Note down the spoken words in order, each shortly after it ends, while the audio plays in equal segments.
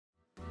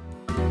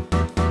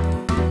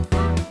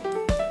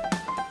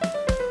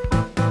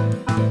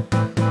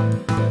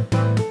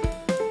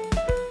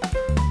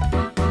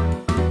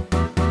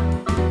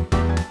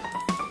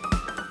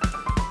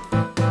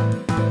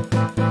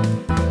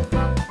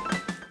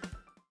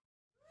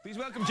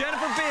welcome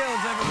Jennifer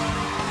Beals, everybody.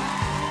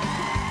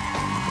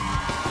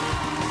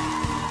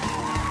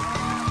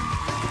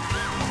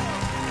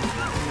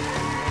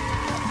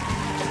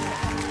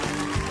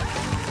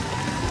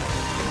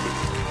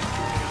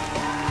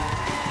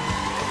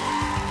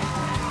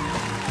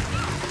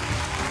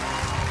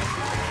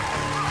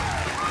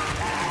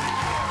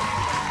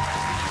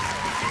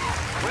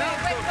 Wait.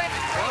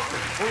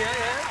 Oh, yeah.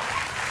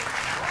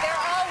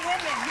 They're all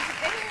women.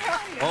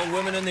 All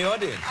women in the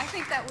audience. I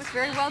think that was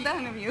very well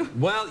done of you.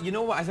 Well, you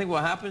know what? I think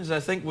what happens, I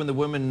think when the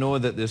women know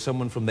that there's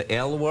someone from the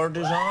L word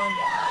is on. No,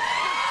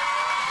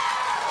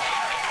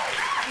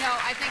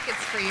 I think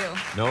it's for you.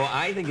 No,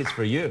 I think it's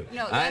for you.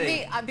 No,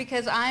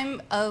 because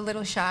I'm a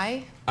little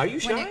shy. Are you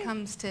shy? When it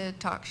comes to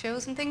talk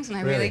shows and things, and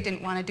I Really? really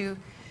didn't want to do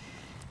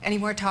any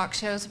more talk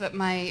shows, but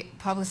my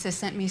publicist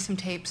sent me some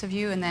tapes of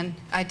you, and then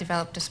I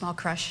developed a small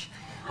crush.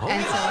 Oh.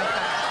 And so I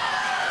thought...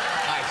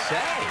 I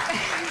say.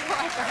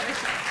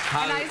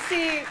 And I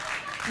see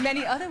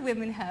many other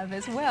women have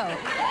as well.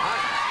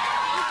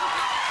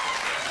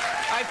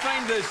 I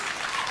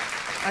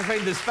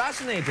find this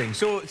fascinating.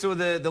 So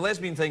the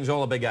lesbian thing's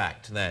all a big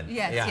act, then?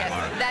 Yes, yeah, yes,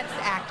 right. that's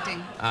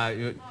acting.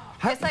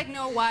 It's like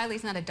Noah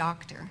Wiley's not a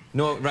doctor.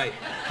 No, right.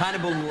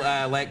 Hannibal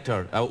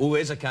Lecter, who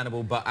is a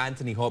cannibal, but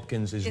Anthony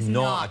Hopkins is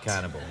not a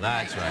cannibal.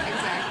 That's right.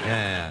 Exactly.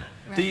 Yeah.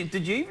 Right.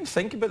 Did you even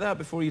think about that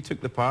before you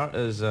took the part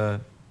as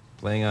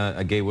playing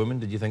a gay woman?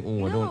 Did you think,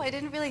 oh, No, I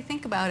didn't really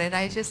think about it.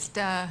 I just,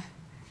 I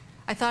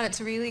thought it's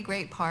a really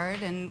great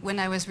part, and when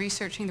I was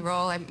researching the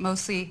role, I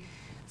mostly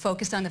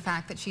focused on the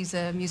fact that she's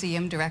a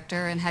museum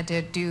director and had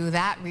to do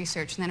that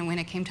research, and then when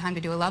it came time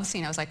to do a love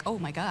scene, I was like, oh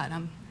my God,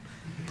 I'm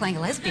playing a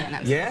lesbian.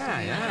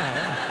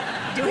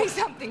 Yeah. Doing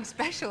something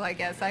special, I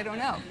guess. I don't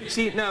know.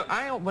 See, now,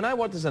 when I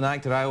worked as an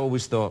actor, I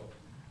always thought,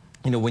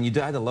 you know, when you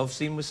had a love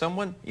scene with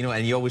someone, you know,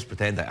 and you always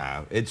pretend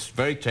that, it's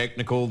very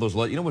technical, there's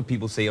you know when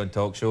people say on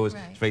talk shows,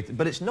 right. It's very,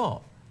 but it's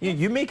not.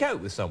 You make out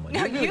with someone.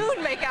 No,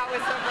 you'd make out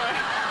with someone.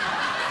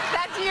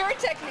 That's your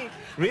technique.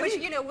 Really? Which,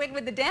 you know,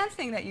 with the dance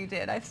thing that you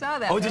did, I saw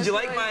that. Oh, did you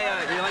like really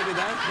my, did you like the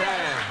dance?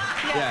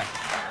 Yeah.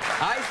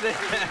 I think,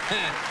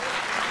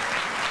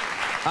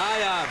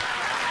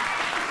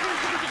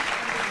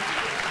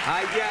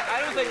 I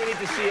don't think you need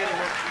to see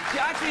anymore.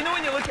 Yeah, actually, you know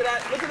when you look at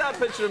that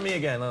picture of me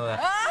again, look at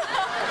that.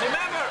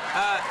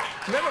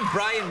 Do you remember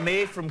Brian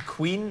May from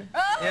Queen?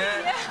 Oh,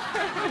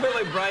 yeah. A bit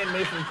like Brian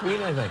May from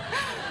Queen, I think.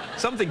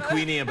 Something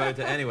Queenie about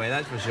it anyway,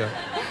 that's for sure.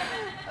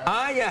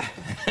 I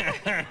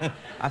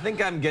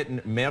think I'm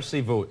getting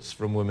mercy votes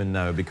from women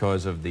now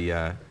because of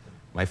the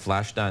my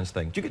flash dance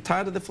thing. Do you get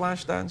tired of the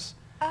flash dance?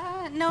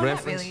 No,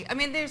 reference? not really. I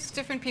mean, there's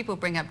different people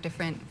bring up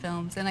different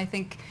films, and I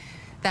think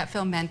that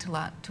film meant a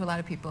lot to a lot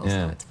of people,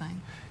 so it's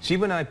fine. See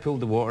when I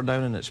pulled the water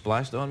down and it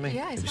splashed on me?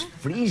 Yeah, it was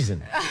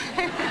freezing.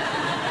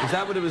 Is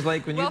that what it was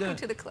like when you did it?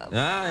 Welcome to the club.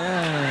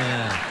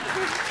 Yeah.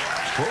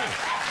 Cool.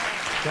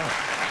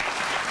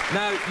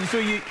 Now, so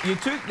you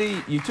took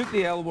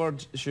the L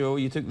word show.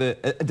 You took the.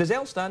 Does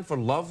L stand for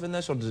love in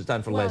this, or does it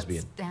stand for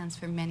lesbian? It stands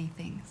for many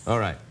things. All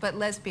right. But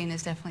lesbian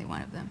is definitely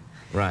one of them.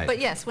 Right. But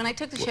yes, when I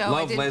took the show, Love,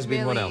 I didn't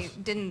lesbian, really what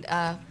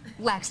else?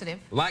 Laxative.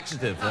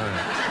 Laxative. All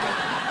right.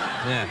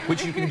 Yeah,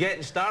 which you can get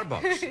in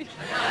Starbucks.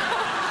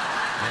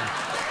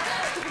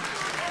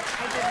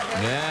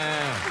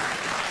 Yeah.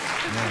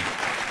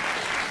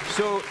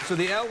 So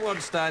the L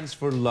word stands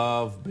for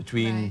love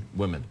between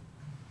women.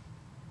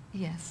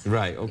 Yes.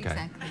 Right. Okay.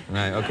 Exactly.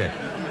 Right. Okay.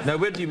 Now,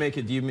 where do you make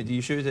it? Do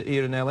you shoot it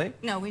here in LA?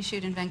 No, we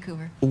shoot in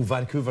Vancouver. Oh,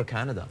 Vancouver,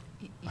 Canada.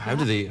 How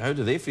do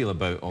they feel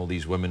about all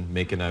these women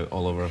making out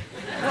all over?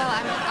 Well,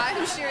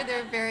 I'm sure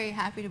they're very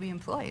happy to be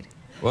employed.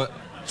 Well,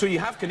 so you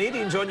have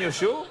Canadians on your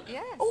show?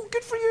 Yes. Oh,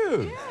 good for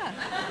you. Yeah.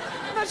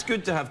 That's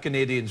good to have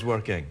Canadians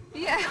working.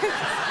 Yeah.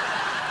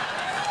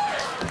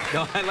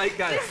 No, I like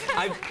that.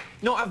 I've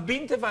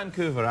been to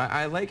Vancouver.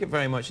 I like it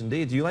very much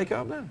indeed. Do you like it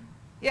up there?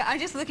 Yeah, I'm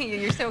just looking at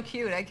you. You're so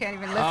cute. I can't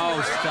even listen Oh, to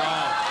it.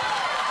 stop.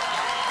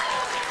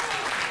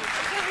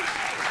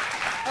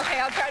 Okay,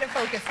 I'll try to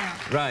focus now.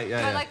 Right,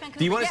 yeah. Do I like Vancouver?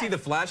 Do you want to Yes. see the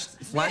flash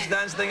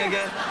dance thing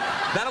again?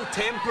 That'll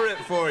temper it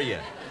for you.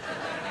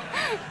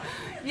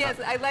 Yes,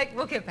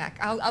 we'll get back.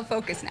 I'll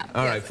focus now.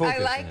 All yes, right, focus. I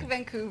like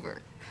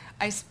Vancouver.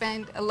 I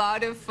spent a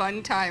lot of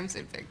fun times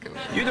in Vancouver.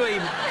 You don't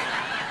even...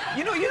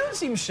 You know, you don't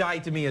seem shy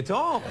to me at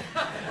all.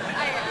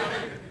 I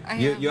am.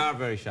 You are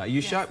very shy.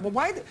 You shy? Well,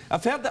 why...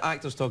 I've heard the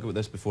actors talk about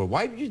this before.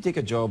 Why would you take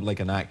a job like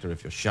an actor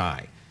if you're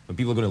shy? When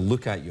people are going to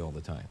look at you all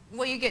the time?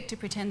 Well, you get to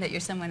pretend that you're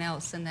someone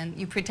else, and then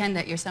you pretend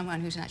that you're someone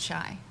who's not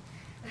shy.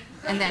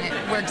 And then it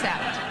works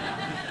out.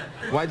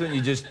 Why don't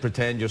you just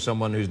pretend you're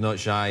someone who's not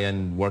shy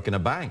and work in a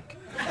bank?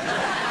 I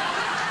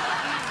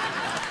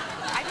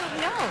don't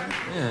know.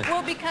 Yeah.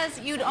 Well, because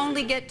you'd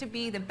only get to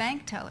be the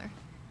bank teller.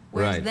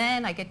 Whereas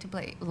then I get to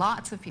play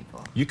lots of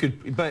people. You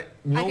could, but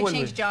no I one could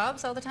change would...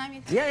 jobs all the time,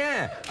 you think?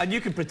 Yeah. And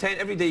you could pretend,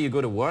 every day you go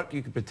to work,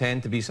 you could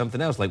pretend to be something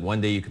else. Like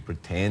one day you could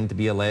pretend to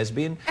be a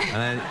lesbian, and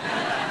then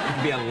you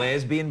could be a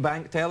lesbian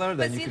bank teller.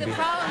 Then But you see, could the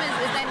problem is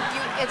then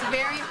it's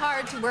very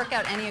hard to work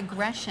out any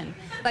aggression.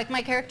 Like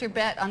my character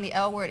Bet on the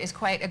L Word is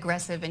quite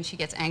aggressive and she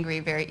gets angry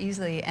very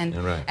easily. And,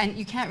 and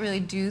you can't really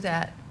do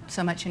that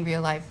so much in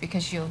real life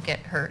because you'll get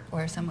hurt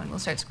or someone will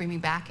start screaming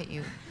back at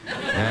you.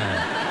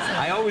 Yeah. So.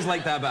 I always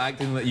like that about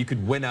acting, that you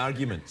could win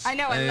arguments. I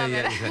know, I love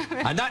it.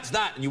 And that's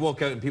that, and you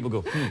walk out and people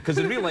go, because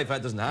in real life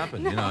that doesn't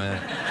happen. No. You know,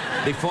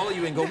 they follow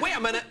you and go, wait a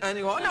minute, and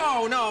you go,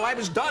 no, no, I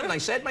was done, I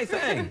said my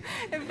thing.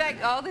 In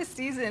fact, all this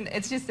season,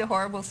 it's just a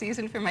horrible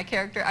season for my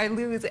character. I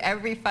lose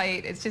every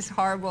fight, it's just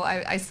horrible.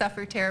 I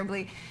suffer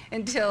terribly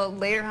until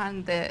later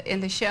on in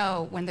the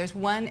show when there's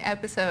one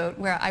episode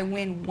where I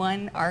win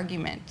one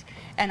argument.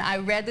 And I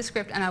read the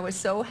script and I was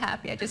so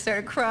happy. I just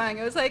started crying.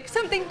 I was like,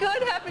 something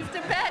good happens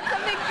to Bet.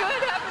 Something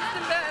good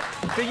happens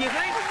to Bet. Do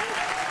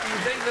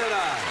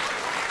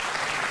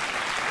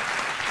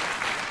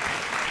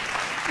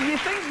you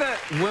think that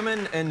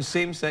women in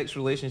same-sex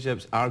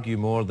relationships argue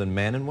more than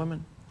men and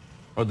women?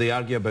 Or they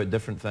argue about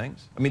different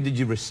things? I mean, did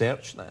you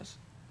research this?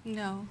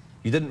 No.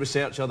 You didn't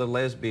research other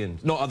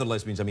lesbians? Not other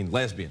lesbians, I mean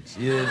lesbians.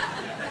 You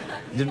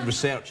didn't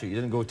research it? You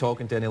didn't go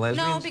talking to any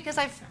lesbians? No, because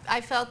I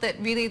felt that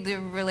really the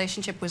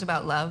relationship was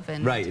about love.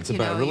 And, right, it's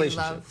about a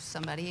relationship. You love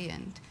somebody.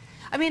 And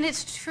I mean,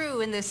 it's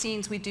true in the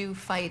scenes we do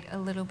fight a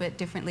little bit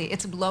differently.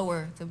 It's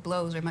lower. The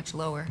blows are much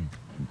lower.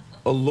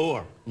 Oh,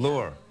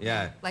 lower,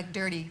 yeah. Like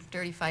dirty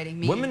fighting.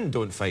 Mean. Women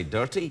don't fight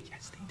dirty.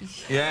 Yes, they do.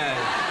 Yeah.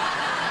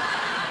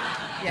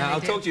 Yeah,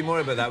 I'll talk to you more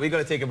about that. We've got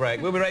to take a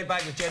break. We'll be right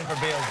back with Jennifer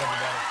Beals,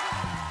 everybody.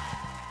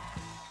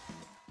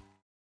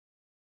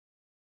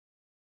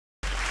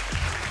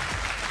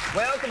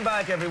 Welcome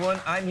back,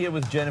 everyone. I'm here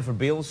with Jennifer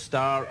Beals,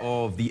 star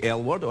of The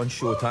L Word on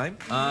Showtime.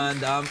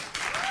 And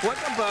what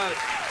about...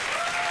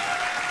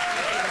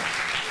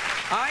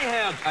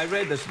 I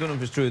read this, I don't know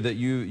if it's true, that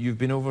you've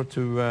been over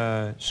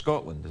to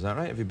Scotland. Is that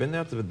right? Have you been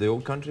there, to the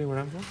old country where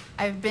I'm from?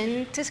 I've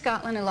been to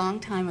Scotland a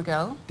long time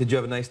ago. Did you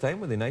have a nice time?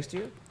 Were they nice to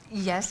you?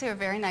 Yes, they were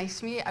very nice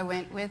to me. I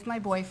went with my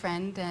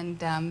boyfriend and...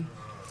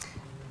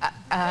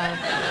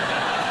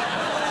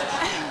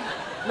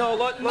 No,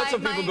 lots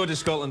of people go to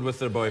Scotland with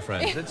their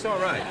boyfriends. It's all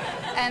right.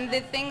 And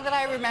the thing that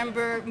I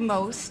remember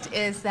most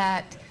is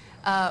that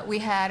we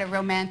had a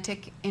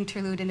romantic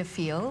interlude in a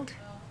field.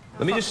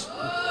 Let me just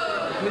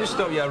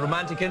stop you. A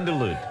romantic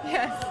interlude.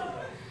 Yes.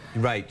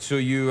 Right. So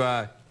you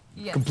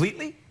yes.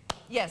 Completely?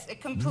 Yes, a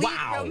complete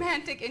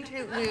romantic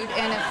interlude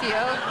in a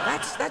field.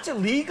 That's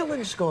illegal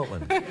in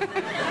Scotland.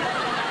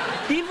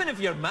 Even if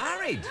you're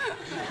married.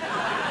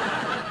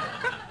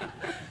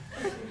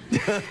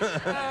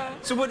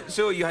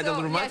 So you had a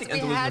romantic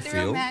interlude in the field? Yes, we had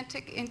a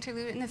romantic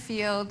interlude in the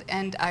field,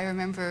 and I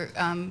remember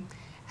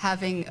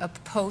having a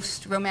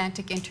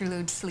post-romantic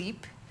interlude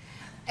sleep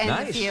in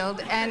the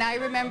field. And I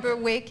remember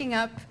waking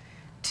up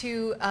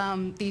to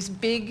these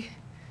big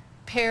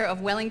pair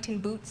of Wellington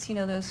boots, you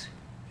know, those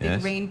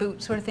big rain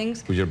boot sort of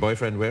things. Was your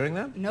boyfriend wearing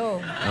them?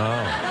 No.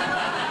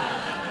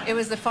 Oh. It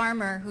was the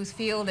farmer whose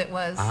field it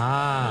was.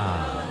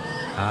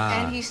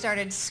 And he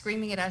started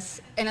screaming at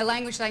us in a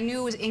language that I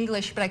knew was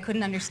English, but I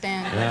couldn't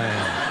understand.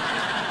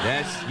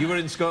 Yes, you were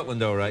in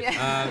Scotland, all right.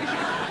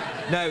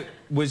 Now,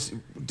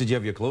 did you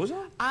have your clothes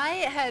on? I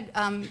had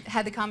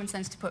had the common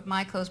sense to put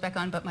my clothes back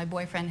on, but my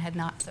boyfriend had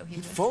not, so he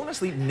was... You'd fallen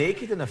asleep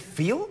naked in a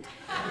field?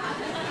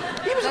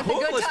 He was a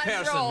hopeless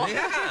person.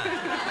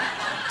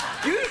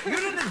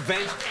 You're an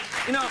adventure.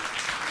 You know,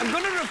 I'm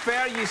going to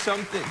refer you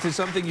to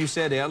something you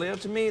said earlier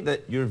to me,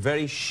 that you're a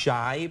very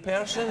shy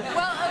person.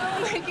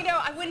 Well, you know,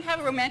 I wouldn't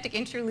have a romantic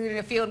interlude in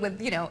a field with,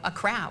 you know, a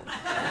crowd.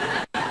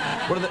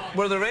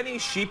 Were there any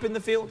sheep in the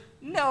field?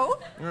 No.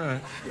 All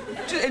right.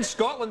 In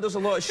Scotland, there's a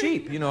lot of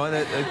sheep, you know,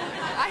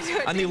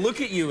 and they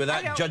look at you with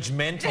that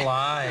judgmental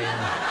eye.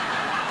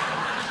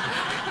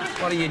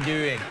 What are you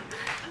doing?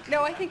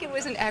 No, I think it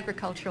was an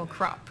agricultural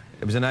crop.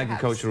 It was an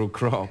agricultural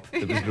crop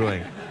that was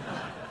growing.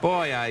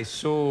 Boy, I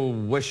so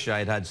wish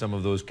I'd had some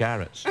of those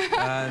carrots. No,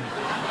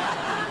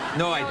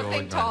 I don't.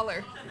 Think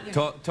taller.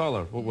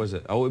 Taller. What was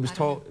it? Oh, it was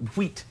tall.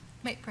 Wheat.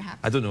 Perhaps.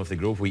 I don't know if they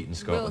grow wheat in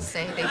Scotland. We'll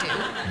say they do.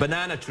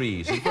 Banana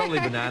trees. It's probably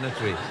banana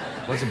trees.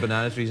 Lots of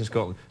banana trees in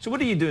Scotland. So what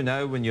do you do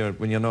now when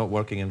you're not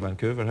working in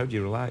Vancouver? How do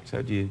you relax?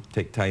 How do you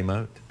take time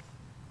out?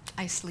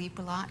 I sleep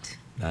a lot.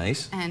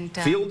 Nice. And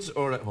fields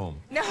or at home?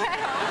 No, at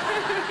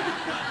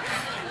home.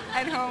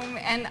 At home,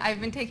 and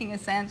I've been taking a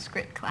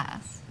Sanskrit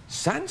class.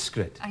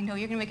 Sanskrit? I know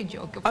you're going to make a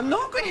joke about it. I'm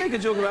not going to make a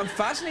joke about it. I'm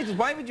fascinated.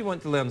 Why would you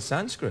want to learn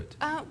Sanskrit?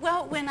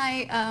 Well, when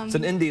I... it's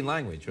an Indian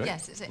language, right?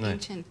 Yes, it's an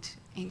ancient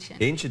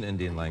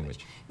Indian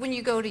language. When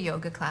you go to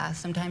yoga class,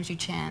 sometimes you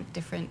chant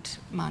different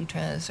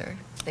mantras or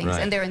things,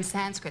 and they're in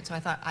Sanskrit, so I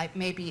thought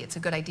maybe it's a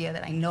good idea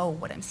that I know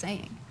what I'm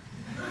saying.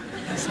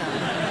 So.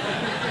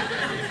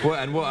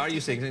 And what are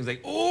you saying? Things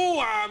like, oh,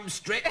 I'm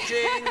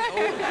stretching,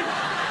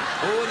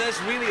 oh,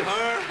 this really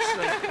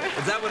hurts.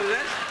 Is that what it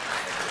is?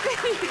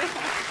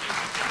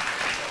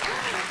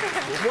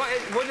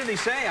 What did he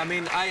say? I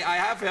mean, I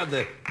have heard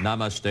the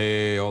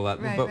namaste, all that,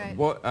 but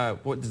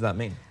what does that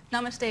mean?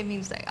 Namaste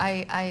means that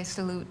I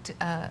salute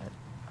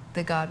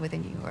the God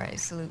within you, or I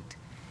salute,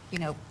 you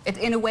know,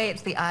 in a way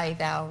it's the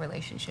I-thou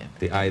relationship.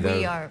 The I-thou.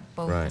 We are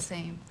both the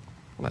same.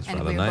 Well, that's and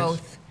rather we're nice.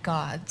 both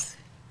gods.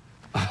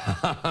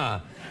 I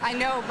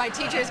know my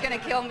teacher is going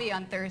to kill me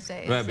on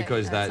Thursday. Right,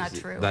 because that's that's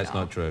not true. That's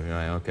not true.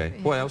 Right, okay.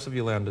 Yeah. What else have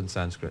you learned in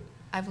Sanskrit?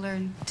 I've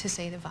learned to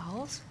say the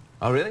vowels.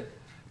 Oh, really?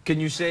 Can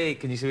you say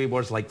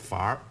words like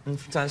fart in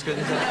Sanskrit?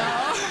 No.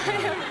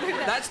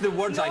 That's the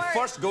words I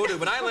first go to.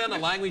 When I learn a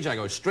language, I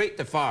go straight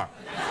to fart.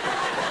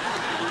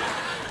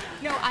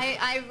 No,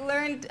 I've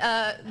learned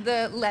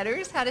the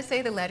letters, how to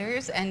say the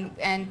letters,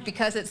 and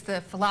because it's the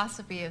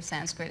philosophy of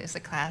Sanskrit as a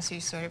class, you're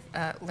sort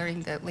of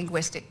learning the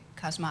linguistic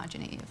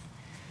cosmogony of,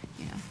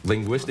 you know.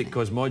 Linguistic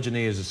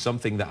cosmogony is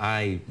something that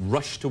I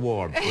rush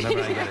toward whenever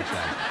I get a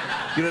chance.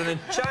 You're an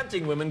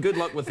enchanting woman. Good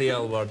luck with the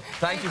L word.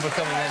 Thank you for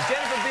coming in.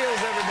 Jennifer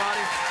Beals,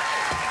 everybody.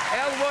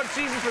 L word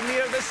season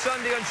premiere this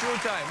Sunday on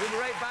Showtime. We'll be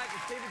right back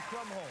with David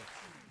Crumhall.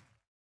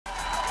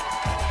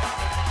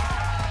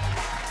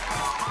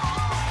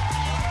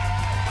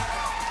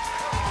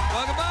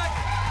 Welcome back.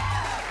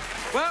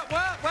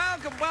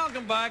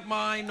 Welcome back,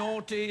 my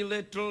naughty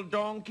little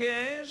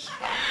donkeys.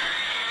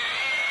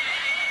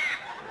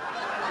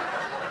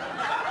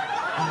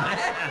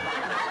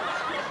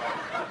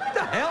 What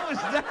the hell was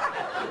that?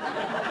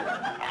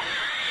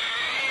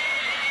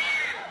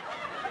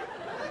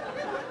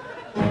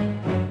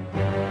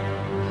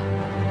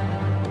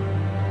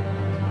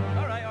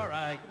 All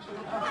right.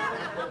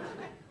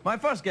 My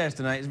first guest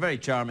tonight is a very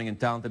charming and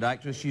talented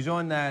actress. She's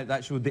on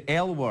that show, The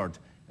L Word,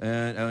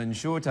 on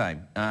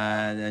Showtime.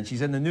 And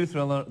she's in the new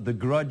thriller, The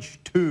Grudge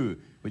 2,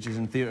 which is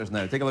in theatres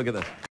now. Take a look at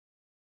this.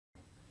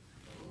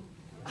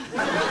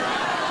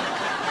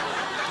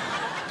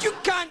 You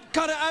can't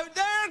cut it out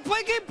there!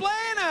 Keep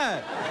playing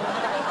it!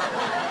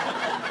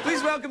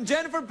 Please welcome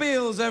Jennifer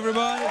Beals,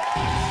 everybody.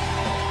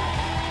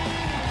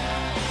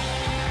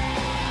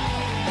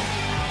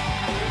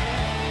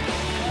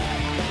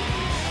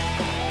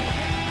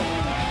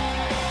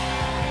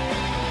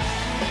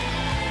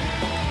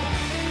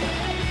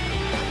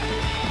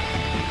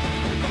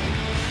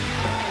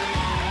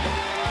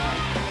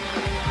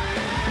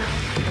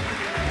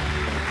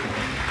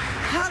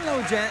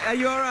 Hello, Jen. Are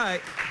you all right?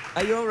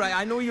 Are you all right?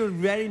 I know you're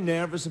very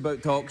nervous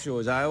about talk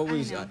shows. I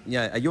always...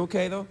 yeah, are you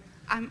okay, though?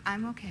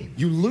 I'm okay.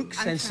 You look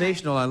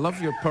sensational. I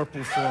love your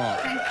purple frock.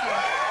 Thank you.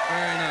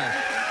 Very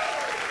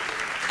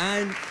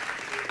nice.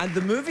 And the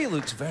movie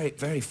looks very,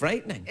 very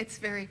frightening. It's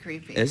very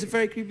creepy. Is it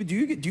very creepy?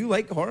 Do you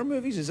like horror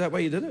movies? Is that why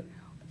you did it?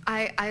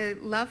 I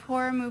love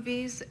horror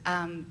movies,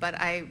 but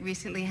I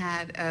recently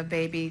had a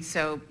baby,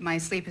 so my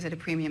sleep is at a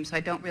premium, so I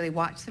don't really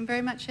watch them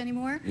very much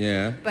anymore.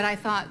 Yeah. But I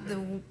thought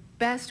the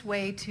best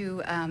way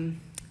to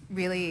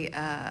really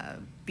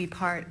be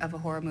part of a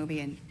horror movie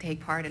and take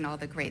part in all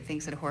the great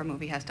things that a horror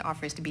movie has to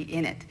offer is to be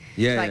in it.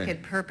 Yeah, so yeah. I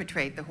could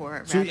perpetrate the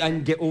horror. So,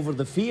 and get over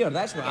the fear.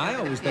 That's what I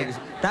always think.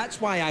 That's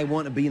why I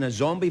want to be in a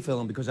zombie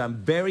film, because I'm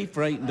very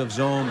frightened of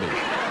zombies.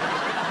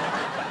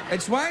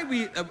 It's why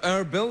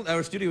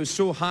our studio is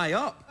so high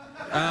up.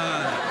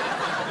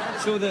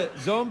 So that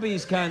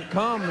zombies can't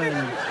come in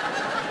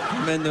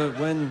the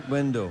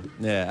window.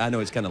 Yeah, I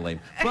know it's kind of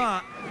lame.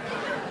 But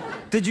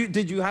did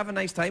you have a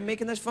nice time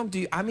making this film?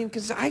 I mean,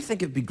 because I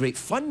think it'd be great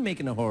fun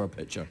making a horror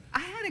picture. I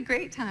had a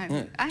great time.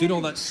 Yeah. Doing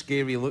all that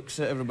scary looks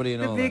at everybody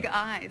and all that. The big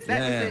eyes.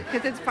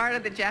 Because it's part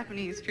of the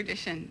Japanese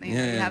tradition. You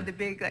have the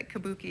big, like,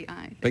 kabuki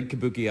eyes. Big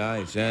kabuki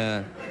eyes,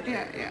 yeah.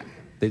 Yeah.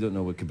 They don't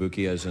know what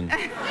kabuki is, and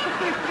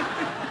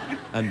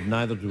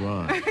neither do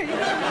I.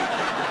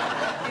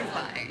 He's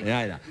lying.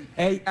 Yeah.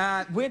 Hey,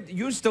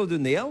 you're still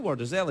doing the L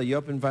Word, is Are you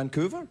up in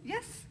Vancouver?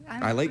 Yes.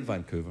 I like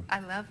Vancouver.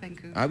 I love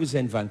Vancouver. I was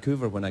in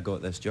Vancouver when I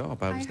got this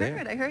job. I was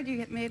there. I heard you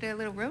had made a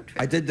little road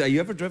trip. I did. Have you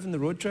ever driven the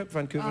road trip,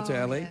 Vancouver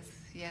to LA?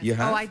 Yes. You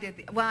have? Oh, I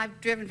did. Well,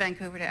 I've driven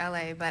Vancouver to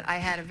LA, but I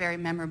had a very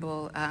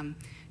memorable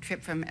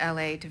trip from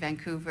LA to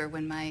Vancouver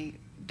when my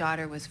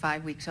daughter was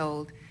 5 weeks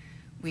old.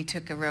 We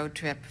took a road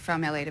trip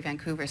from LA to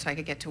Vancouver so I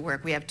could get to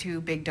work. We have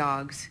two big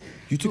dogs.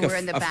 You took a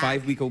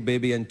 5-week-old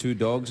baby and two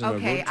dogs on a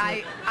road trip?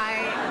 Okay,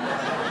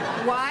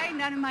 why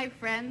none of my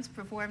friends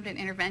performed an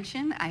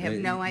intervention, I have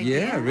no idea.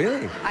 Yeah,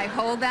 really? I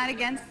hold that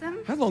against them.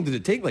 How long did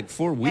it take? Like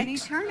 4 weeks? An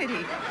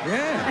eternity.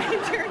 Yeah. An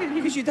eternity.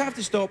 Because you'd have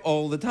to stop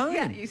all the time.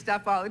 Yeah, you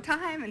stop all the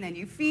time, and then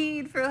you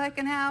feed for like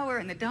an hour,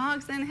 and the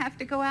dogs then have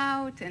to go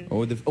out, and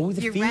the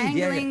you're feed,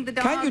 wrangling the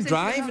dogs. Can't you into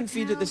drive the and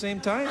feed hotel? at the same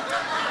time?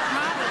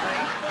 Probably.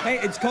 Hey,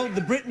 it's called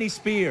the Britney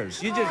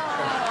Spears. You just...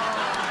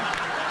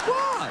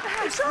 What?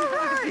 It's all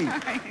right.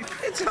 Nice.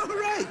 It's all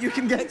right. You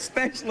can get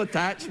special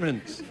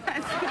attachments.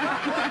 That's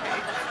not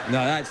nice.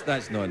 No,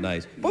 that's not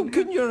nice. Well,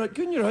 couldn't your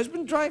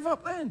husband drive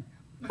up then?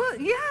 Well,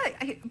 yeah,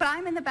 but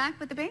I'm in the back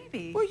with the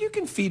baby. Well, you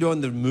can feed on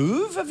the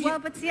move. Well,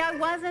 but see, I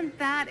wasn't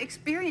that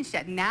experienced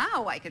yet.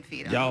 Now I could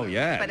feed on. Oh,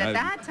 yeah. But at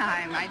that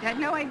time, I had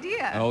no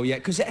idea. Oh, yeah,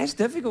 because it is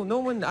difficult. No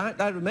one...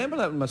 I remember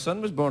that when my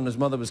son was born, his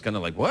mother was kind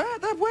of like, what?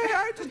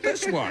 How does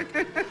this work?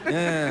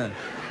 Yeah.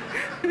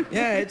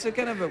 Yeah, it's a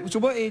kind of a... So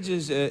what age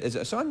is it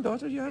a son,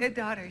 daughter you have? A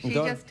daughter. She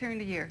just turned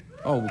a year.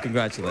 Oh, well,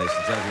 congratulations.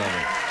 That's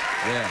lovely.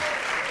 Yeah.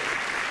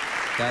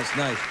 That's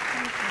nice.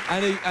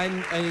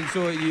 And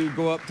so you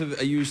go up to...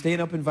 Are you staying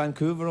up in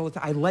Vancouver all the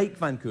time? I like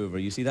Vancouver.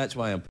 You see, that's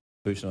why I'm...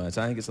 pushing on it.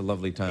 I think it's a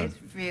lovely town. It's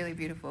really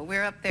beautiful.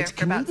 We're up there It's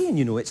for about... Canadian,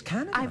 you know. It's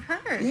Canada. I've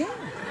heard. Yeah.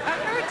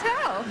 I've heard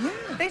tell.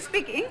 Yeah. They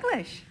speak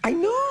English. I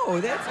know.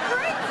 That's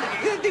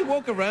crazy. They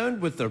walk around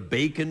with their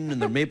bacon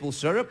and their maple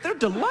syrup. They're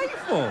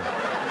delightful.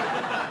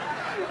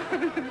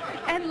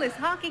 Endless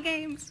hockey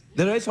games.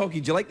 There is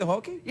hockey. Do you like the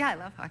hockey? Yeah, I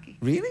love hockey.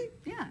 Really?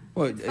 Yeah,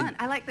 Well, it's fun.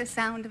 I like the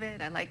sound of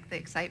it. I like the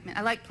excitement.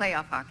 I like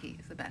playoff hockey.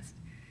 It's the best.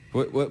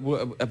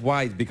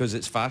 Why? Because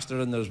it's faster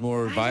and there's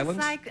more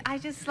violence? I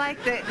just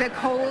like the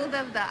cold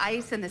of the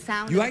ice and the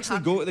sound You of actually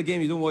the go to the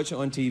game, you don't watch it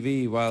on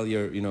TV while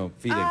you're, you know,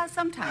 feeding?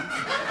 Sometimes.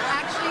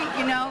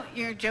 Actually, you know,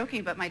 you're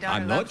joking, but my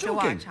daughter I'm not loves to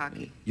joking. watch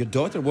hockey. Your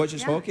daughter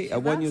watches hockey she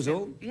at 1 loves year it.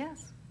 old?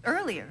 Yes.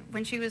 Earlier,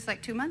 when she was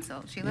like 2 months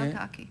old, she loved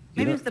hockey. You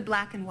Maybe know- it was the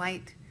black and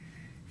white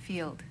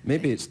field.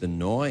 Maybe it's the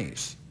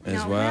noise as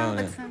No, well.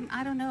 it's,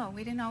 I don't know.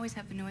 We didn't always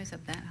have the noise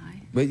up that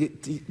high. But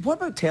what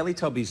about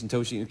Teletubbies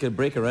until she can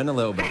break her in a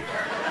little bit?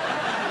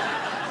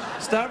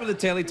 Start with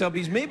the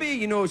Teletubbies, maybe,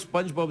 you know,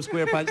 SpongeBob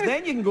SquarePants,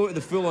 then you can go to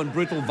the full-on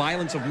brutal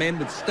violence of men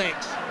with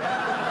sticks.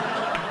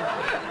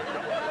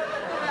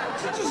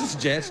 It's just a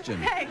suggestion.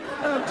 Hey.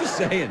 I'm just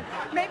saying.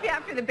 Maybe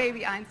after the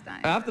baby Einstein.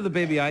 After the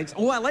Baby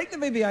Einstein. Oh, I like the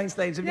Baby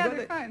Einsteins. Have Yeah, you got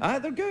they're it? fun. Ah,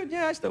 they're good.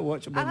 Yeah, I still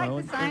watch them I on my like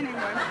own. the signing one.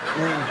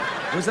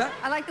 Yeah. What's that?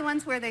 I like the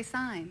ones where they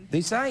sign.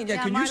 They sign. Yeah,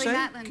 Yeah, can you Marley sign?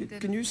 Matlin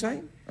did Can you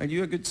sign? Are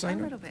you a good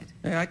signer? A little bit.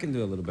 Yeah, I can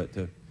do a little bit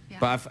too. Yeah.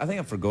 But I think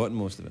I've forgotten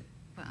most of it.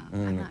 Well,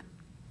 I'm not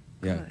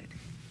Yeah. good.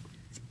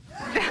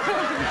 But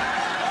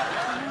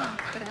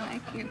I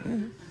like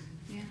you.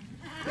 Yeah.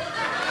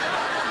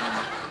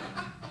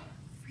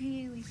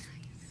 Really nice.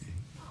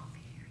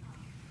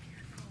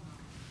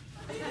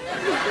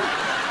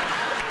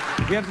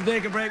 We have to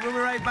take a break. We'll be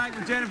right back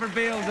with Jennifer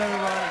Beals,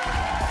 everybody.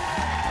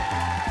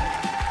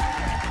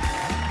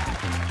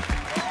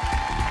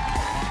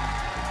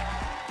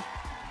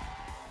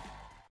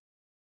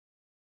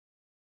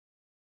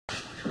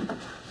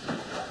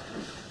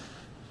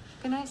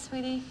 Good night,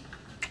 sweetie.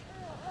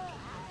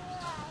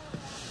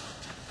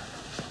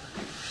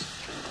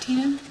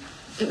 Tina,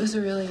 it was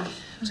a really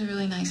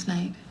nice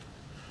night.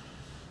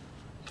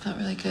 Felt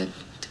really good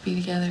to be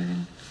together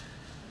and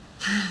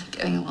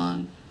getting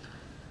along.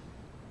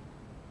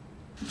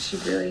 She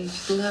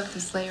loved the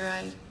sleigh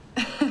ride.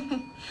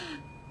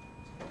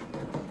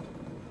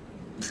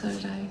 So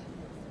did I.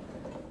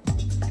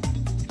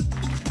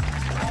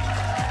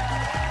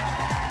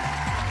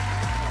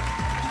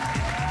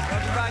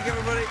 Welcome back,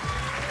 everybody.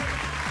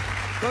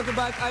 Welcome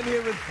back. I'm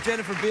here with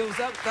Jennifer Beals.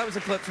 That was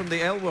a clip from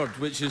The L Word,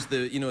 which is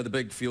the, you know, the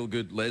big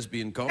feel-good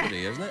lesbian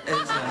comedy, isn't it?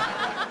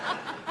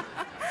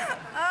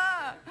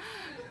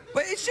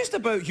 But it's just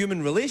about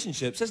human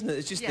relationships, isn't it?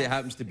 It's just Yes. it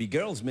happens to be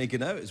girls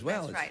making out as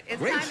well. That's right. It's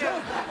great kind show.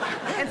 of,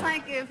 it's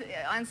like if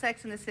on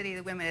Sex and the City,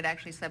 the women had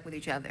actually slept with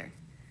each other.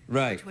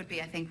 Right. Which would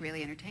be, I think,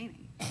 really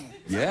entertaining.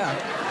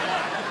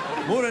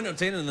 Yeah. More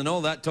entertaining than all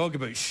that talk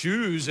about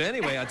shoes,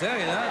 anyway, I tell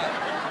you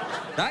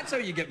that. That's how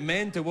you get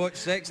men to watch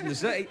Sex and the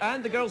City,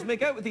 and the girls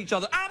make out with each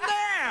other. I'm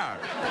there!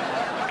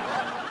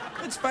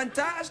 It's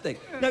fantastic.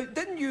 Now,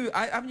 didn't you,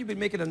 haven't you been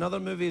making another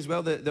movie as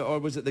well, or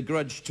was it The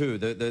Grudge 2,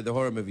 the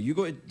horror movie? You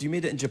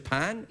made it in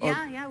Japan? Or,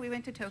 Yeah, we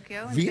went to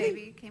Tokyo, and Really? the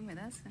baby came with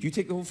us. do you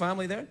take the whole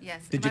family there?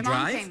 Yes. Did My you mom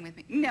drive? came with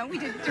me. No, we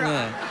didn't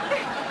drive.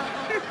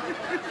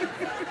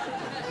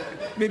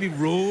 Maybe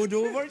rode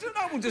over?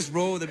 No, we'll just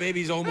row. The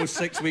baby's almost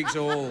 6 weeks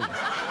old.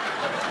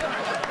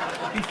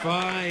 Be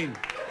fine.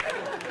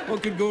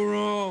 What could go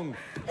wrong?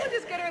 We'll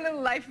just get her a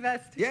little life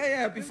vest.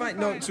 Yeah, it'll be fine.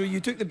 No, so you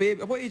took the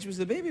baby. What age was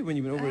the baby when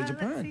you went over to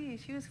Japan? Let's see.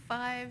 She was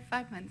five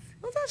months.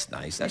 Well, that's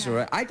nice. That's Yeah. all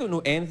right. I don't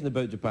know anything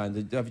about Japan.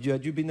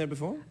 Had you been there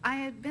before? I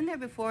had been there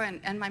before,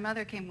 and my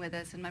mother came with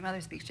us, and my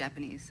mother speaks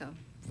Japanese, so...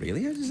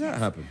 Really? How does that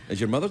happen? Is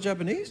your mother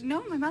Japanese?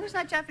 No, my mother's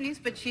not Japanese,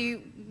 but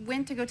she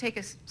went to go take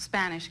a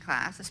Spanish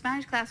class. The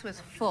Spanish class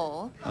was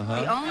full.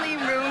 The only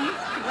room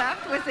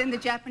left was in the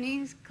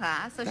Japanese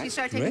class, so she That's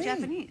started great. taking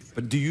Japanese.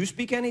 But do you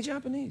speak any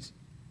Japanese?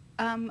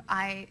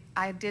 I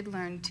did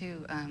learn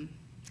to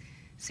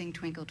sing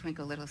Twinkle,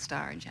 Twinkle, Little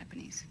Star in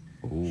Japanese.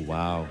 Oh,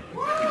 wow.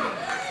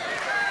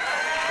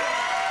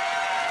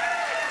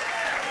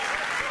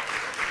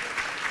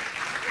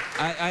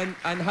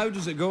 And how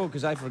does it go?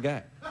 Because I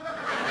forget.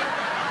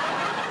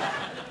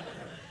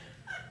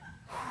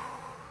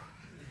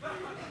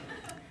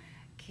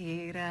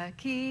 Kira,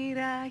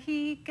 kira,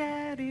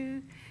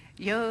 hikaru,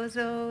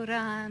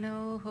 yozora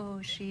no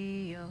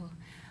hoshi yo,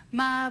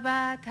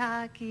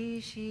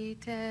 mabataki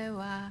shite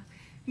wa,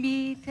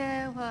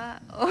 mite wa...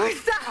 Oh,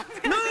 stop!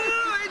 No,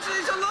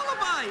 it's a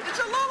lullaby. It's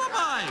a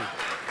lullaby.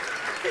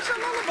 It's a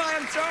lullaby,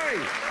 I'm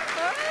sorry.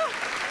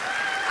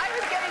 I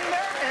was getting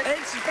nervous.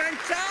 It's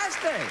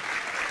fantastic.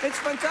 It's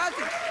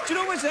fantastic. Do you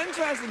know what's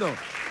interesting, though?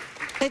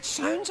 It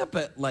sounds a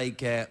bit like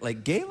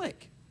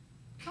Gaelic.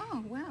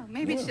 Oh, well,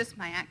 maybe it's just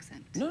my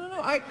accent. No.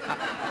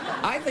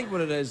 I think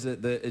what it is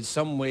that in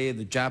some way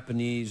the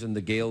Japanese and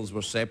the Gaels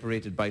were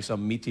separated by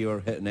some meteor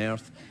hitting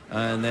Earth,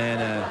 and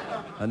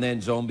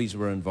then zombies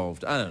were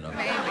involved. I don't know.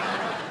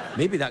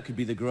 Maybe that could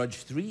be The Grudge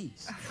 3.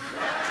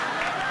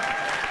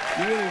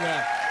 You're really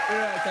right. You're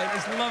out of time.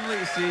 It's lovely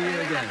to see you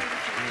again.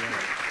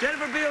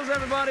 Jennifer Beals,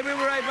 everybody. We'll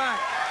be right back.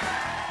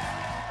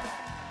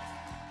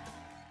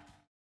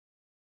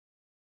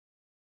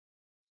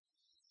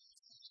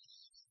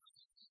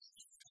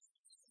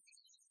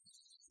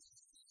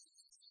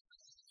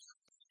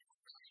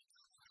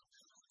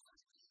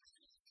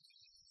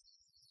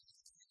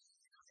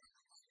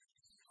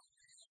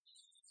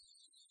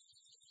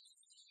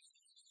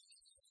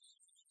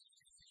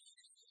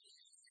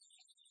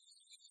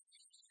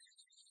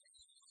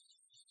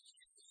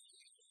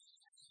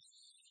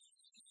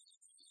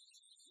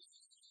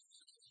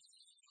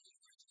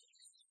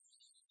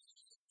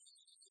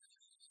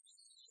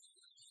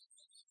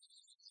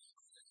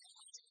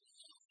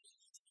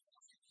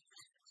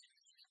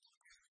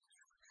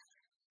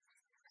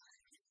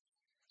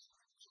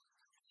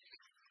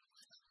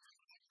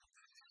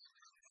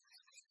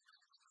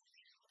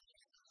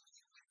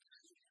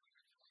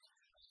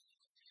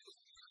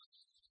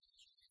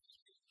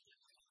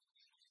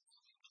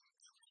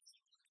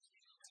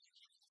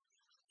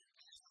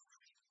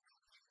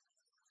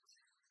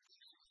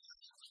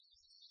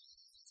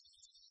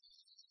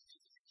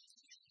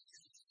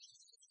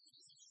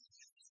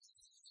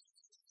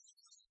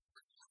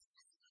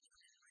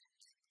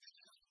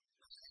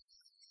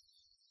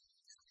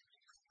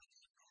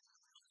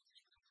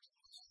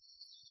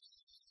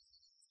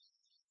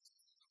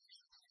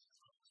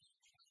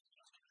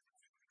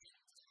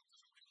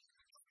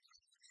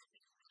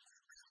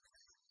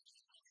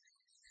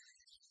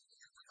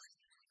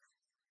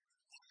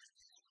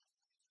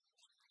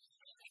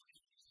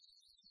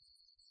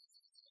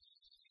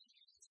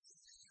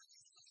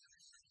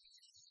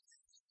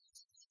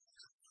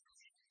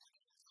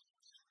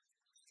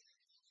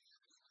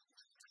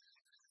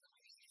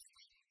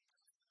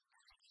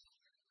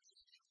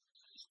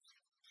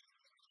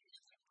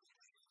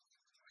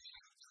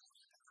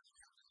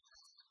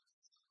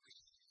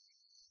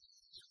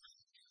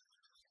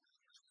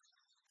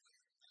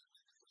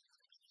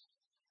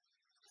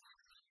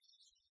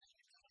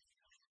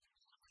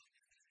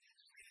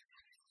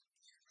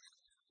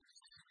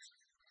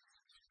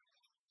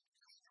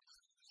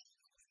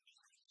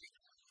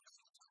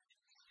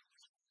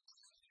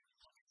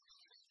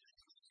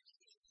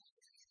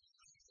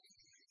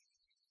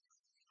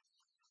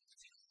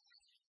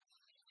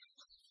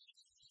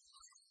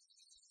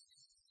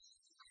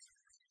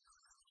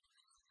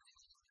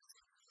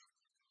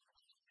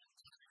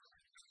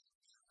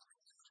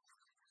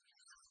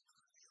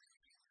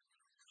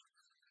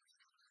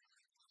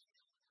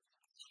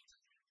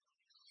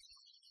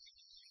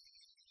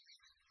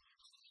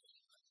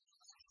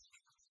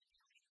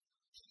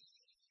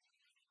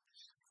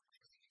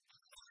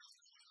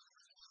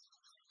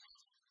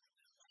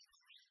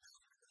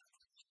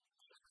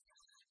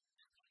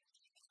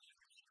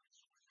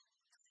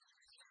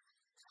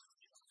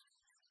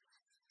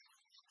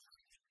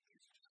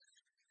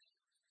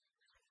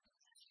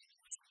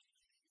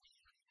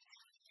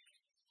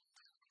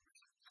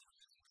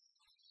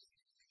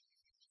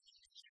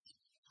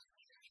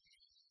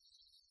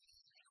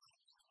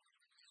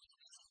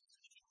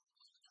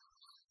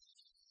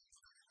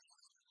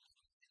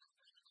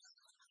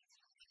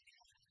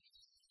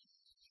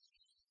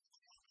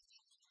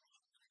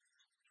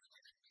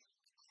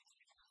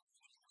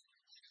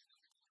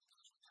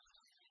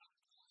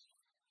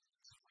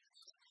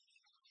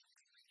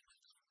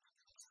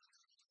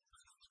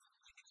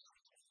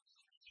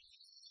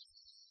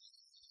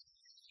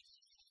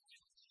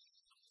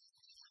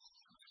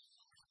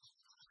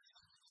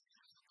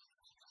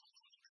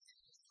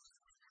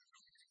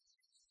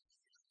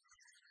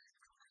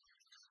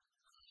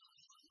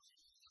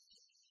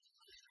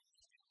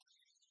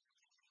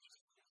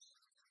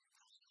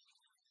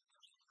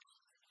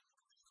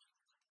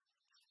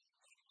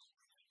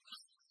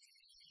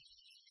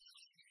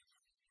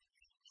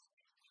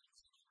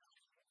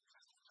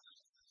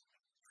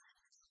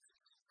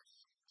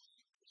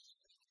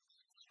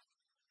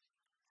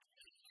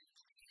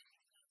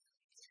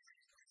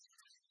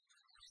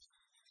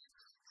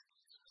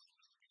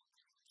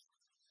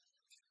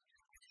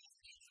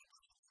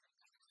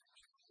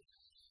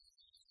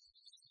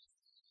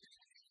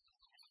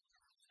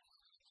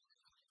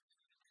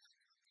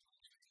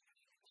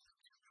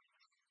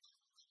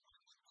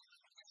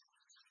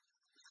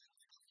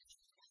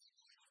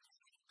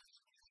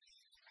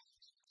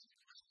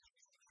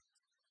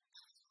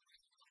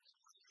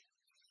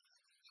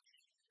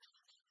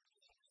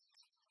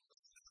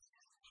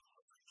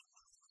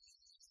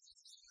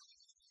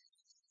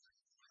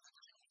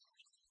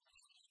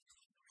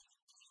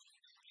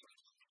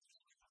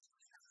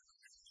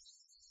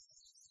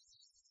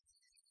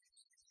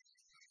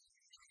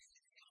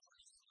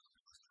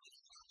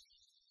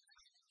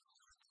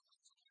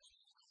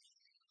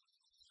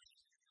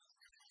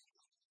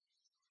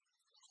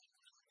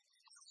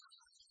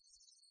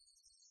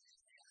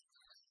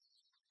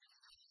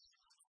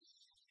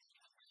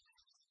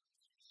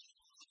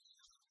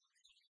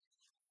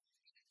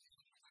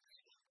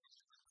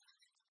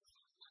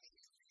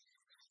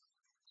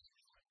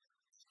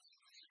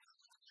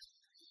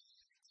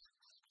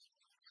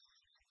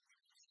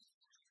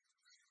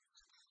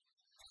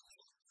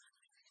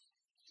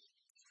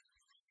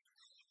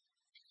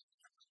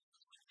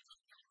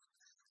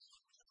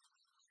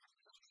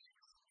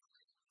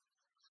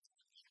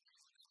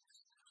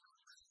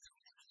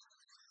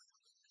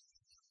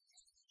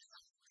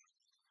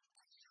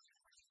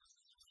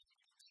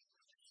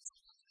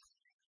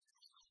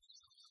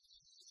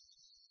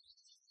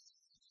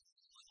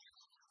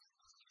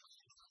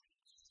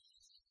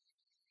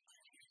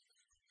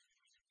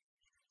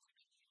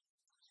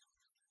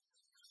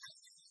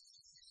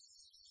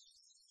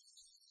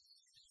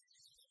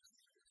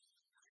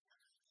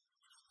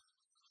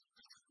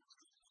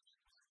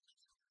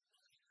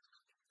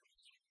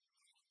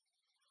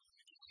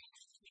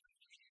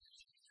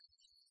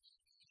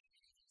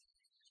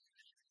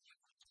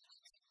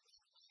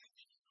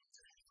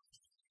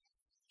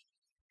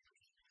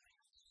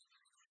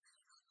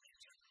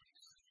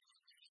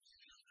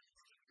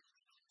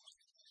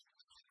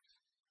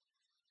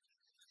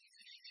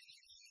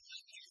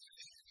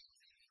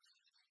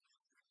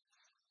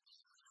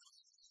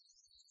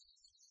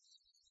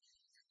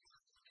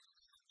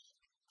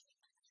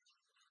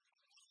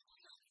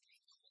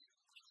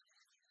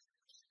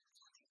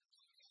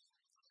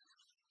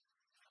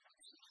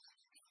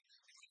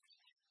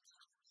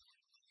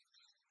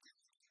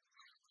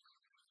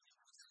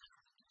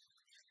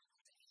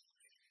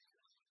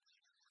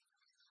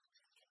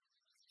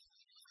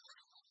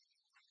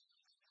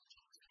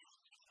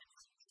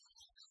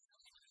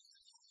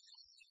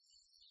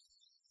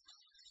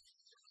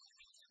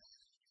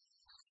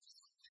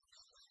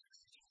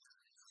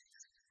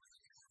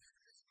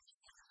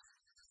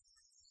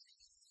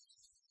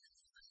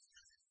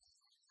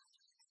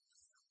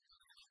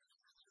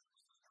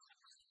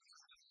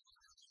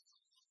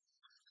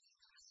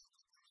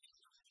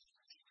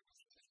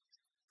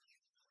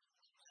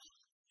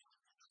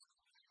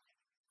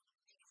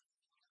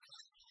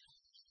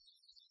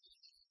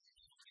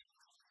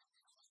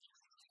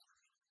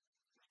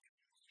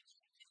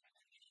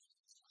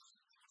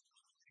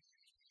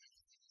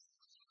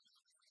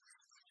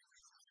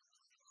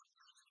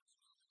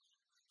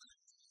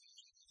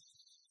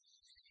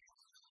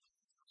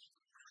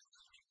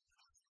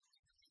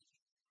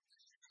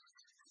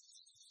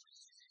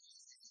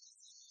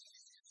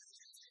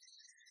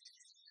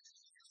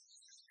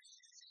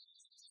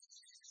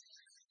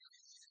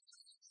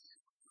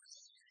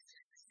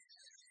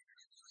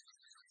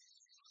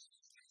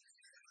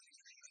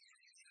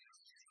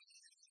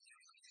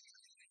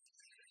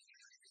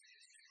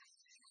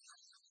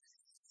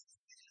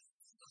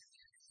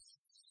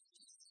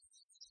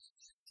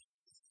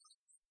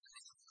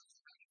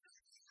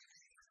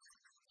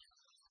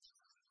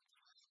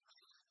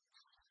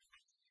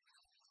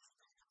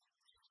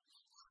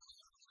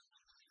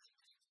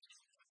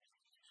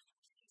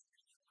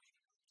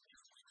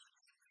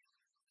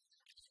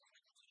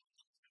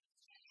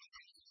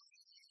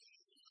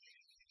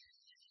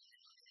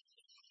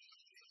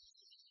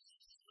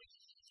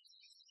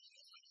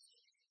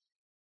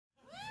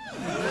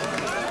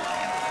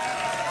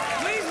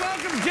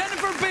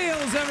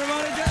 Beals,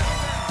 everybody.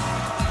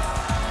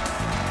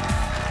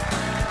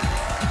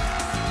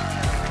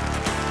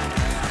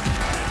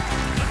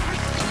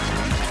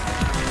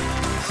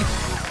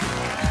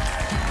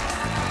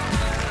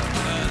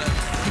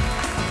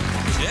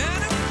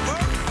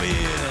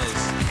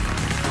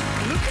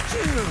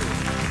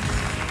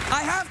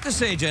 I have to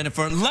say,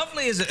 Jennifer,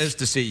 lovely as it is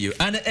to see you,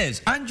 and it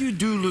is, and you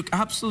do look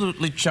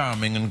absolutely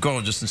charming and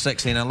gorgeous and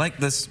sexy, and I like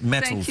this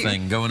metal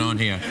thing going on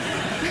here.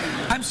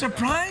 I'm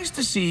surprised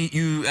to see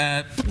you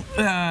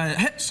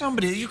hit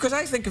somebody, because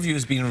I think of you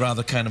as being a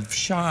rather kind of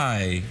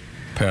shy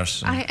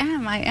person. I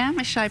am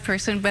a shy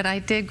person, but I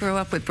did grow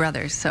up with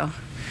brothers, so...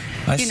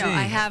 You know,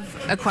 I have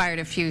acquired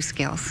a few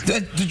skills.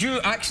 Did you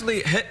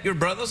actually hit your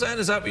brothers then?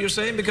 Is that what you're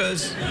saying?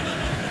 Because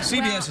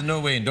CBS in no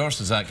way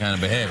endorses that kind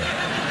of behavior.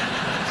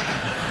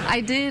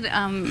 I did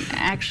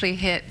actually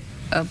hit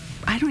a...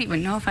 I don't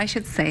even know if I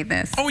should say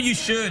this. Oh, you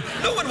should.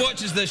 No one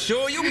watches this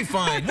show. You'll be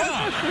fine. What?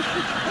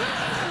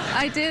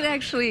 I did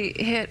actually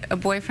hit a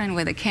boyfriend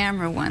with a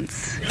camera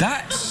once.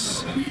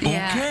 That's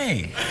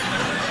okay.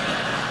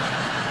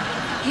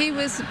 He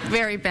was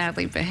very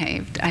badly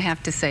behaved, I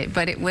have to say,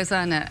 but it was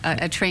on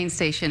a train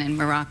station in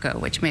Morocco,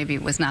 which maybe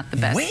was not the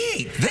best.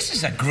 Wait, this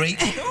is a great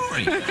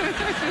story.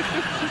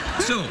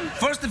 So,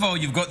 first of all,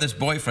 you've got this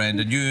boyfriend,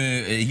 and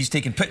he's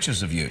taking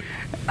pictures of you.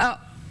 Oh,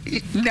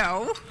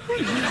 no.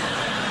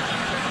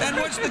 Then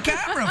what's the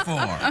camera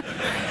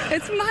for?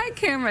 It's my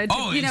camera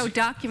to, you know,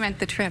 document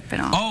the trip and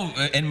all.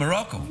 Oh, in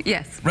Morocco?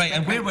 Yes. Right,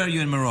 and where were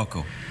you in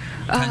Morocco?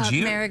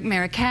 Tangier?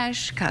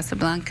 Marrakesh,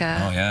 Casablanca.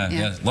 Oh,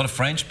 yeah. A lot of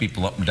French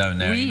people up and down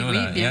there, you know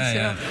that.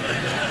 Yeah.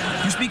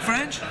 You speak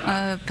French?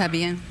 Pas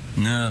bien.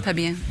 No. Pas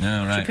bien.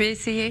 No, right. Je peux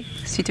essayer,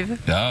 si tu veux.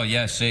 Oh,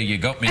 yeah, see, you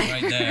got me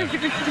right there.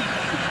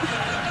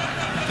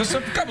 There's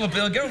a couple of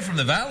people, a girl from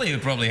the Valley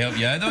would probably help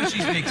you out, though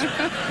she speaks.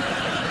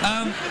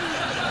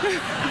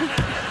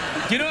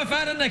 You know, if I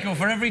had a nickel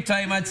for every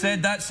time I'd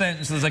said that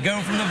sentence, there's a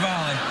girl from the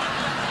Valley.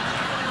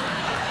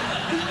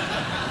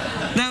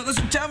 Now,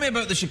 listen, tell me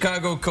about the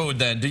Chicago Code,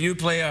 then. Do you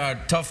play a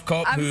tough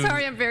cop I'm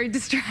sorry, I'm very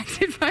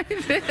distracted by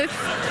this.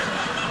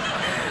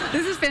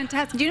 This is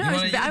fantastic. You know,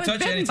 I was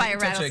bitten by a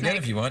rattlesnake. Touch it again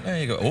if you want. There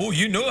you go. Oh,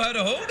 you know how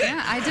to hold it.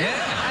 Yeah, I did.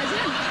 Yeah. I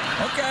did.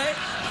 Okay.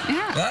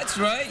 Yeah. That's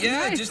right.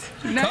 Yeah, nice. Just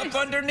nice. cup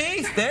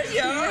underneath. There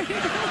you are.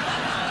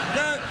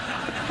 Now,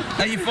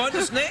 are you fond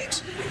of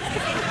snakes?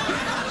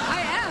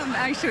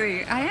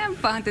 Actually, I am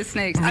fond of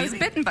snakes. Really? I was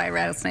bitten by a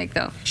rattlesnake,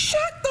 though.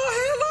 Shut the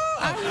hell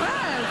up! I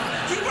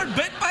was. You were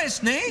bit by a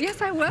snake?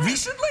 Yes, I was.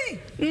 Recently?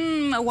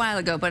 A while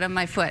ago, but on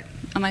my foot.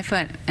 On my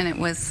foot. And it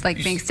was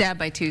like being stabbed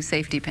by 2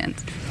 safety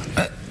pins.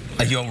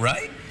 Are you all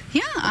right?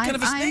 Yeah, what kind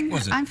of a snake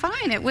was it? I'm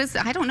fine. It was,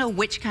 I don't know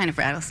which kind of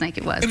rattlesnake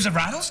it was. It was a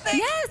rattlesnake?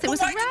 Yes, it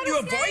was a rattlesnake. Why didn't you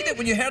avoid it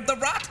when you heard the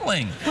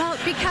rattling? Well,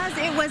 because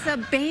it was a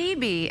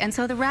baby, and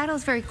so the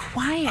rattle's very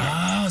quiet.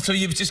 Oh, so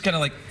you was just kind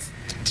of like...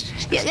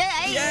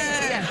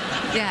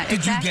 Yeah,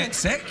 Did you get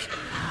sick?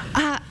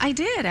 I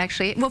did,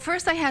 actually. Well,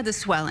 first I had the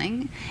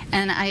swelling,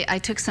 and I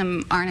took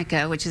some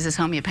arnica, which is this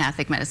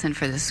homeopathic medicine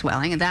for the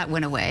swelling, and that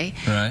went away.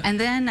 Right. And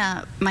then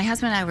my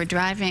husband and I were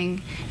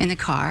driving in the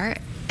car,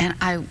 and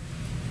I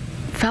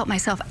felt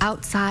myself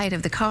outside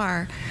of the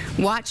car,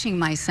 watching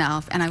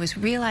myself, and I was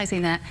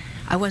realizing that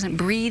I wasn't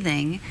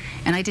breathing,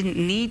 and I didn't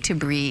need to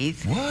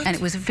breathe. What? And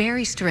it was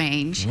very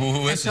strange.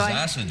 Oh, this is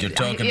acid you're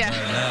talking about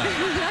now.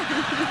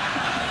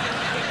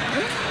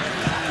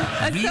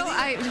 And so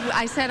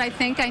I said, I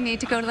think I need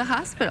to go to the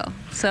hospital.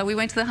 So we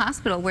went to the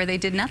hospital where they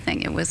did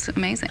nothing. It was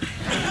amazing.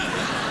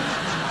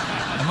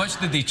 How much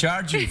did they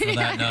charge you for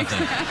that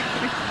nothing?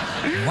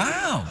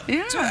 Wow.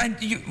 Yeah. So, and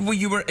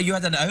you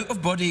had an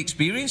out-of-body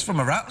experience from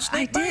a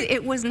rattlesnake? I did.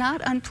 It was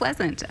not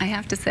unpleasant, I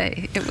have to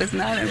say. It was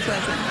not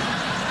unpleasant.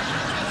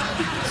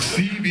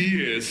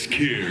 CBS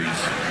cares.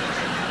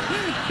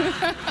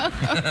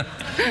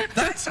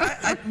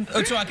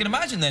 So I can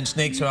imagine then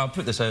snakes, so I'll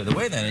put this out of the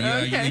way then.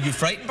 Are you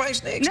frightened by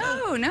snakes?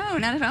 No,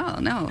 not at all,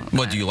 no.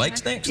 What, do you like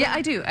snakes? Yeah,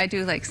 I do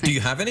like snakes. Do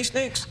you have any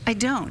snakes? I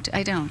don't.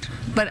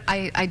 But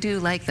I do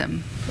like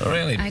them. Oh,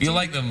 really? You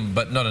like them,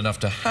 but not enough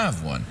to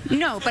have one?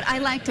 No, but I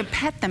like to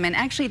pet them, and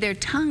actually their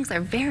tongues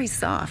are very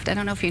soft. I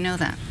don't know if you know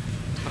that.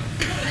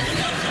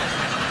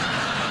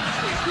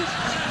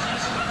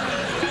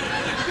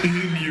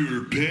 In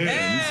your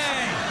pants.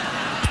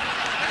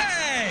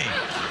 Hey!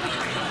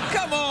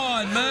 Come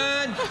on,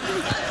 man!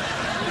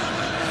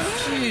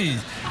 Jeez.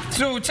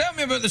 So tell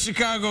me about the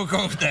Chicago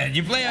Code then.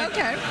 You play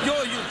Okay.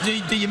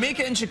 Do you make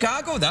it in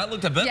Chicago? That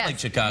looked a bit like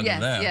Chicago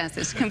there. Yes,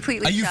 it's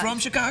completely Are you from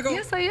Chicago?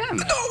 Yes, I am.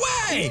 No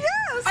way!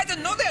 Yes. I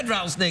didn't know they had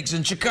rattlesnakes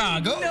in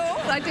Chicago.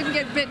 No, I didn't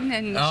get bitten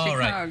in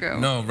Chicago. Right.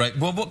 No, right.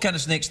 Well, what kind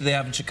of snakes do they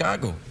have in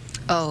Chicago?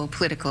 Oh,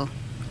 political.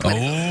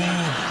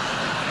 Oh.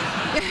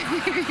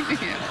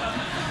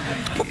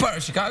 What part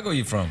of Chicago are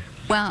you from?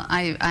 Well,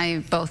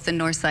 I both the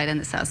north side and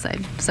the south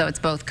side. So it's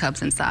both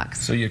Cubs and Sox.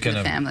 So you're kind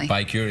of family.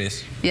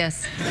 bi-curious.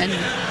 Yes. And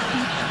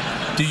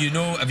do you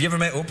know, have you ever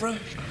met Oprah?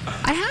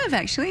 I have,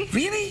 actually.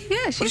 Really?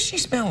 Yeah. What does she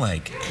smell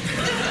like?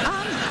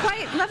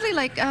 Quite lovely,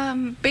 like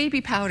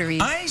baby powdery.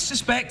 I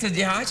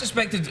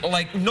suspected,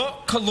 like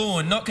not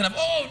cologne, not kind of,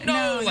 oh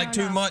no, like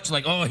too much,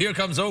 like oh here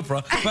comes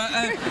Oprah. But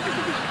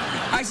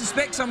I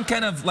suspect some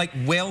kind of like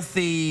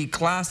wealthy,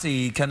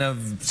 classy kind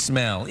of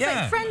smell.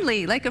 Yeah. Like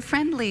friendly, like a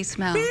friendly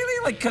smell.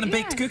 Really, like kind of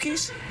baked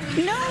cookies?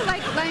 No,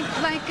 like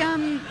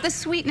the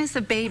sweetness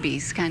of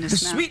babies kind of The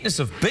smell. sweetness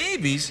of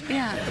babies?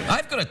 Yeah.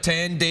 I've got a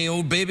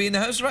 10-day-old baby in the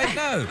house right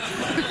now.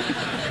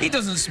 He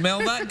doesn't smell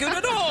that good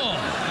at all.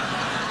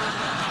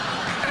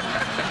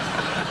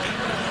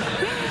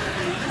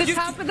 The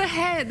top of the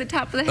head, the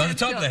top of the head. Oh, the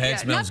top of the head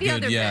smells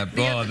good, yeah.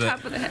 The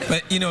top of the head.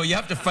 But, you know, you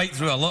have to fight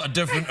through a lot of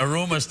different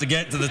aromas to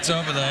get to the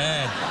top of the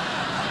head.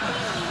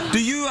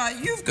 Do you,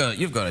 you've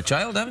got a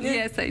child, haven't you?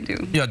 Yes, I do.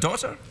 You have a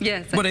daughter?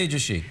 Yes. What age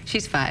is she?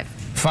 She's 5.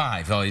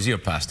 5? Oh, you're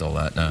past all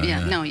that now.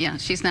 Yeah,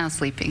 she's now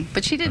sleeping.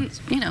 But she didn't,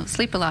 you know,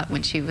 sleep a lot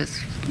when she was...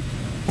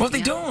 Well,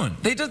 they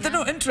don't. They're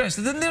not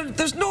interested.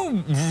 There's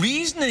no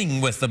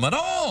reasoning with them at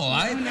all.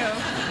 No.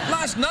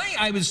 Last night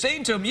I was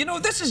saying to him, you know,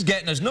 this is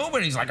getting us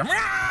nowhere. He's like,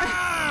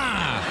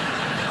 rah!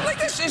 Like,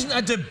 this isn't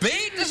a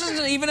debate. This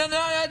isn't even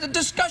a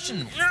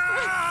discussion.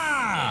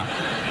 Rah!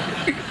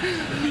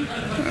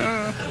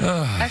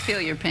 I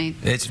feel your pain.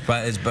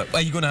 But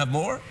are you going to have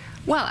more?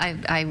 Well,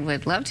 I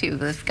would love to.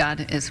 If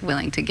God is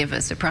willing to give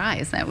a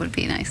surprise, that would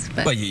be nice.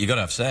 But Well, you got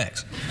to have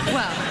sex.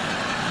 well,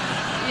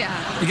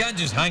 yeah. You can't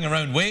just hang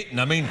around waiting.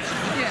 I mean,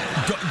 Yeah.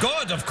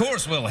 God, of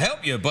course, will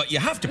help you, but you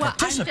have to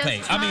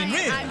participate. I mean,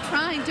 really. I'm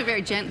trying to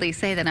very gently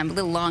say that I'm a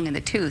little long in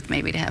the tooth,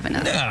 maybe, to have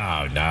another.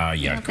 No,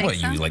 yeah. don't think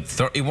What, you so? like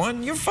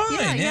 31? You're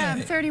fine. Yeah,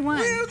 I'm 31.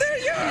 Well, there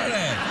you are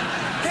then.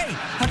 Hey,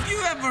 have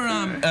you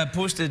ever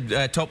posted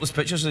topless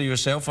pictures of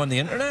yourself on the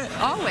internet?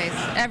 Always,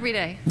 every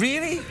day.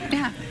 Really?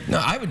 Yeah. No,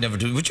 I would never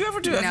do it. Would you ever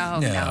do it? No,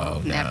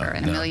 never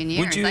in a million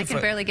years. Would you I can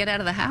barely get out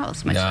of the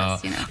house, much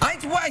less, you know.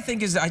 What I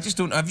think is, I just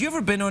don't. Have you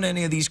ever been on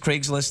any of these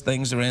Craigslist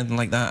things or anything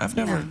like that? I've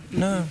never.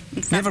 No.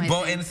 It's You not ever my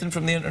bought thing. anything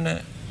from the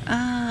internet?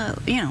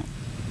 You know,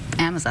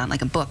 Amazon,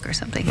 like a book or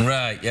something.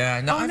 Right.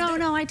 Yeah. No. Oh,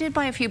 no, I did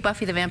buy a few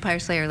Buffy the Vampire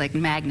Slayer, like,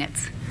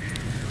 magnets.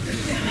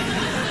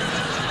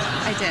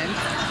 I did.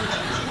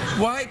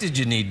 Why did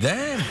you need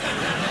them?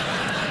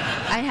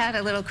 I had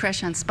a little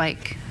crush on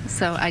Spike,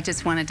 so I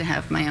just wanted to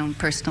have my own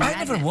personal I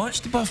magnet. never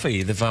watched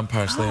Buffy the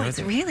Vampire Slayer. it's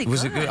really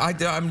Was it good.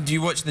 good? Do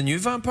you watch the new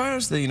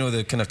vampires? The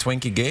the kind of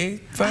twinky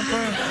gay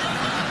vampire?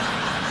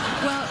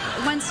 Well,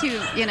 once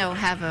you know,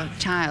 have a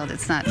child,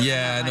 it's not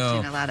Yeah, I know.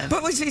 watching a lot of...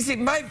 But see,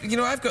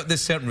 I've got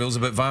this certain rules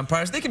about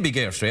vampires. They can be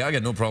gay or straight. I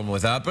got no problem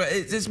with that. But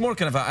it's more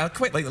kind of I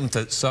quite like them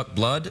to suck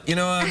blood. You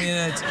know, I mean,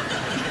 it's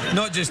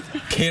not just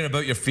care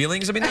about your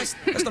feelings. I mean, that's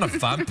not a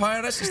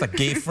vampire. That's just a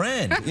gay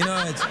friend. You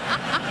know, it's.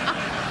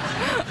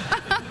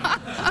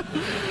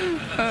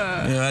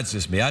 That's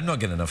just me. I'm not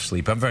getting enough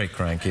sleep. I'm very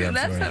cranky. I'm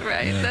That's sorry. all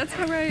right. Yeah. That's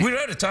all right. We're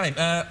out of time.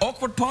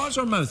 Awkward pause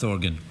or mouth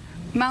organ?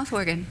 Mouth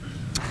organ.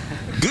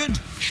 Good.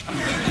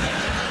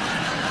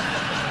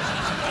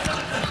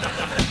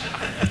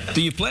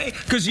 Do you play?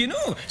 Because, you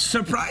know,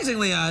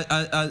 surprisingly,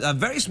 a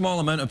very small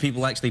amount of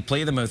people actually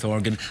play the mouth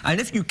organ. And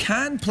if you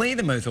can play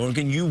the mouth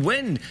organ, you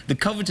win the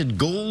coveted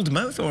gold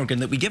mouth organ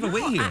that we give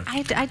away here.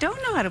 I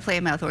don't know how to play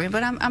a mouth organ,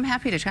 but I'm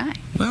happy to try.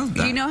 Well,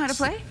 Do you know how to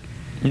play?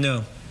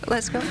 No.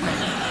 Let's go.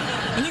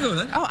 Can you go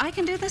then? Oh, I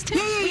can do this too?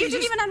 Yeah, You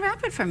didn't even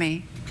unwrap it for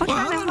me. What Well,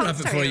 kind I'll of unwrap host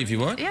it are for you if you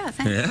want. Yeah,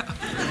 thanks. Yeah.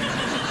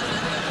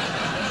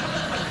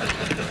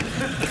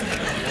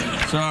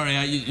 Sorry,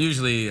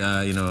 usually,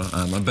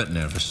 I'm a bit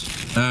nervous.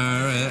 All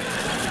right.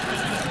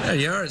 There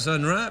you are, it's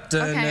unwrapped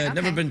and Okay.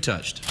 never been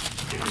touched.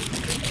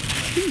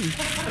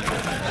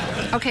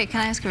 Okay,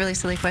 can I ask a really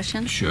silly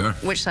question? Sure.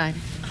 Which side?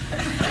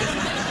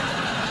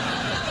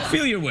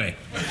 Feel your way.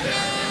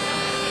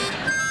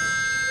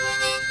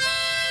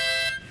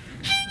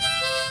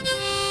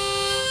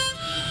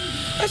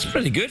 That's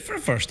pretty good for a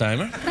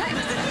first-timer.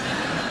 Thanks.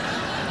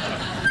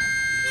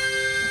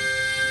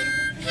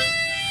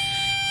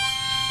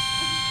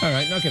 All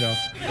right, knock it off.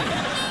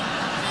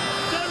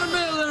 Down the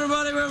middle,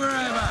 everybody. We're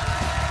right back.